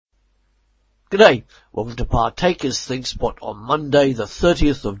G'day, welcome to Partakers Think Spot on Monday the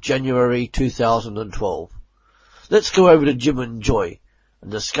 30th of January 2012. Let's go over to Jim and Joy and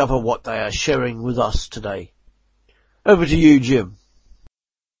discover what they are sharing with us today. Over to you, Jim.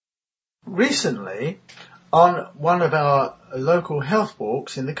 Recently, on one of our local health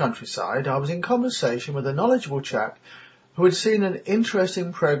walks in the countryside, I was in conversation with a knowledgeable chap who had seen an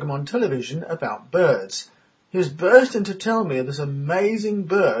interesting program on television about birds. He was bursting to tell me of this amazing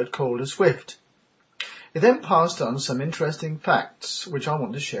bird called a swift. He then passed on some interesting facts, which I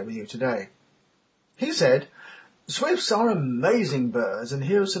want to share with you today. He said, swifts are amazing birds, and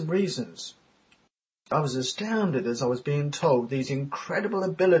here are some reasons. I was astounded as I was being told these incredible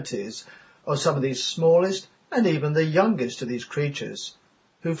abilities of some of these smallest and even the youngest of these creatures,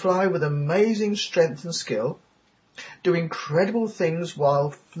 who fly with amazing strength and skill, do incredible things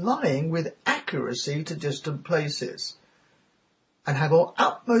while flying with accuracy to distant places, and have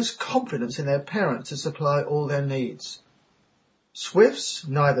utmost confidence in their parents to supply all their needs. Swifts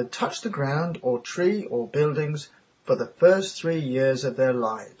neither touch the ground or tree or buildings for the first 3 years of their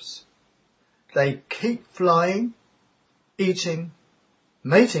lives. They keep flying, eating,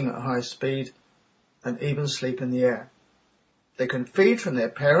 mating at high speed, and even sleep in the air. They can feed from their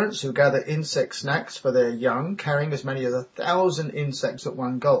parents, who gather insect snacks for their young, carrying as many as 1,000 insects at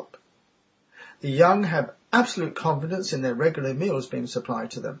one gulp. The young have absolute confidence in their regular meals being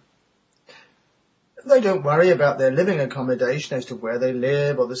supplied to them. They don't worry about their living accommodation as to where they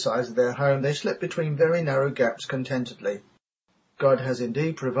live or the size of their home. They slip between very narrow gaps contentedly. God has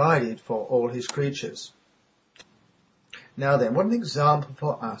indeed provided for all his creatures. Now then, what an example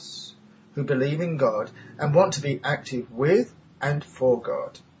for us who believe in God and want to be active with and for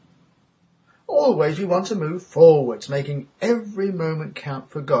God. Always we want to move forwards, making every moment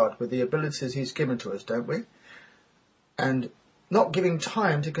count for God with the abilities he's given to us, don't we? And not giving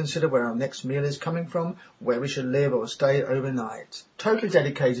time to consider where our next meal is coming from, where we should live or stay overnight. Totally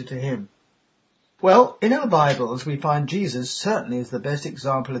dedicated to him. Well, in our Bibles we find Jesus certainly is the best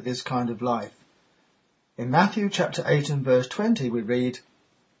example of this kind of life. In Matthew chapter 8 and verse 20 we read,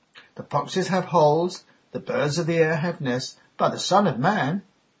 "The foxes have holes, the birds of the air have nests, but the Son of Man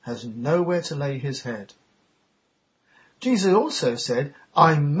has nowhere to lay his head." Jesus also said,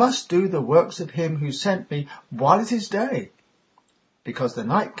 "I must do the works of him who sent me while it is day, because the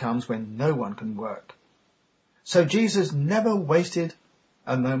night comes when no one can work." So Jesus never wasted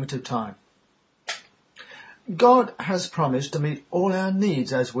a moment of time. God has promised to meet all our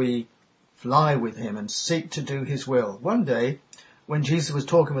needs as we fly with him and seek to do his will. One day, when Jesus was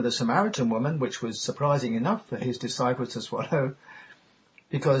talking with a Samaritan woman, which was surprising enough for his disciples to swallow,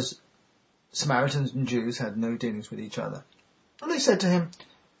 because Samaritans and Jews had no dealings with each other. And they said to him,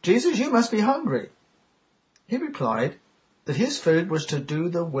 "Jesus, you must be hungry." He replied that his food was to do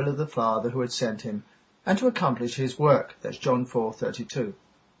the will of the Father who had sent him and to accomplish his work. That's John 4:32.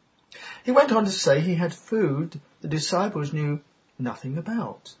 He went on to say he had food the disciples knew nothing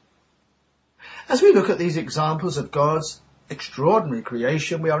about. As we look at these examples of God's extraordinary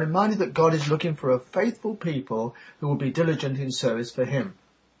creation, we are reminded that God is looking for a faithful people who will be diligent in service for him.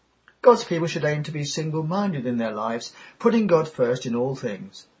 God's people should aim to be single-minded in their lives, putting God first in all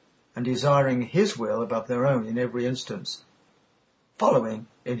things, and desiring his will above their own in every instance, following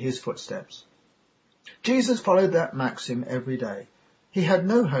in his footsteps. Jesus followed that maxim every day. He had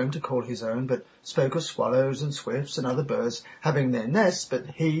no home to call his own, but spoke of swallows and swifts and other birds having their nests, but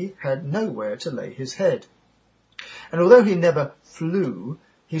he had nowhere to lay his head. And although he never flew,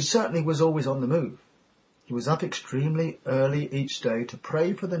 he certainly was always on the move. He was up extremely early each day to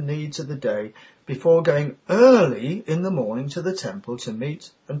pray for the needs of the day before going early in the morning to the temple to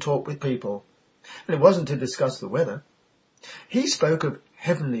meet and talk with people. And it wasn't to discuss the weather. He spoke of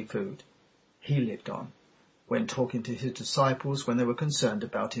heavenly food he lived on when talking to his disciples when they were concerned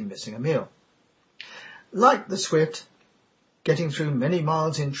about him missing a meal. Like the swift, getting through many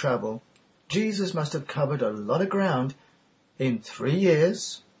miles in travel, Jesus must have covered a lot of ground in 3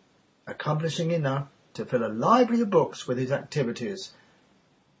 years, accomplishing enough to fill a library of books with his activities,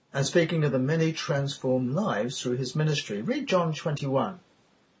 and speaking of the many transformed lives through his ministry. Read John 21.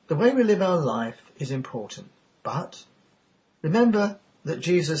 The way we live our life is important, but remember that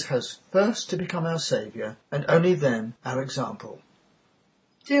Jesus has first to become our Saviour, and only then our example.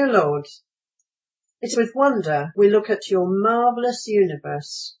 Dear Lord, it's with wonder we look at your marvellous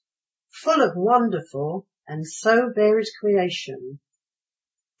universe, full of wonderful and so varied creation,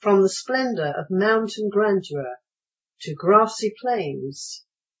 from the splendour of mountain grandeur to grassy plains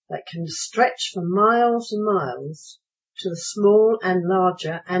that can stretch for miles and miles, to the small and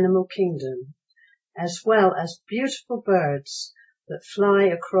larger animal kingdom, as well as beautiful birds that fly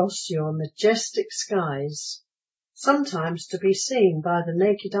across your majestic skies, sometimes to be seen by the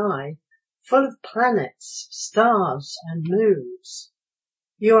naked eye, full of planets, stars and moons.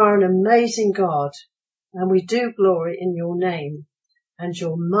 You are an amazing God, and we do glory in your name and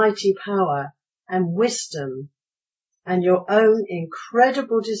your mighty power and wisdom and your own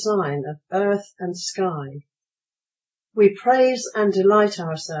incredible design of earth and sky. We praise and delight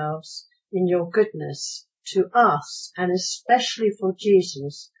ourselves in your goodness to us, and especially for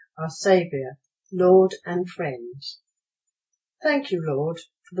Jesus, our Saviour, Lord and friend. Thank you, Lord,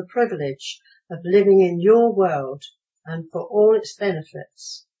 for the privilege of living in your world and for all its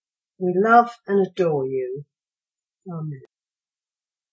benefits. We love and adore you. Amen.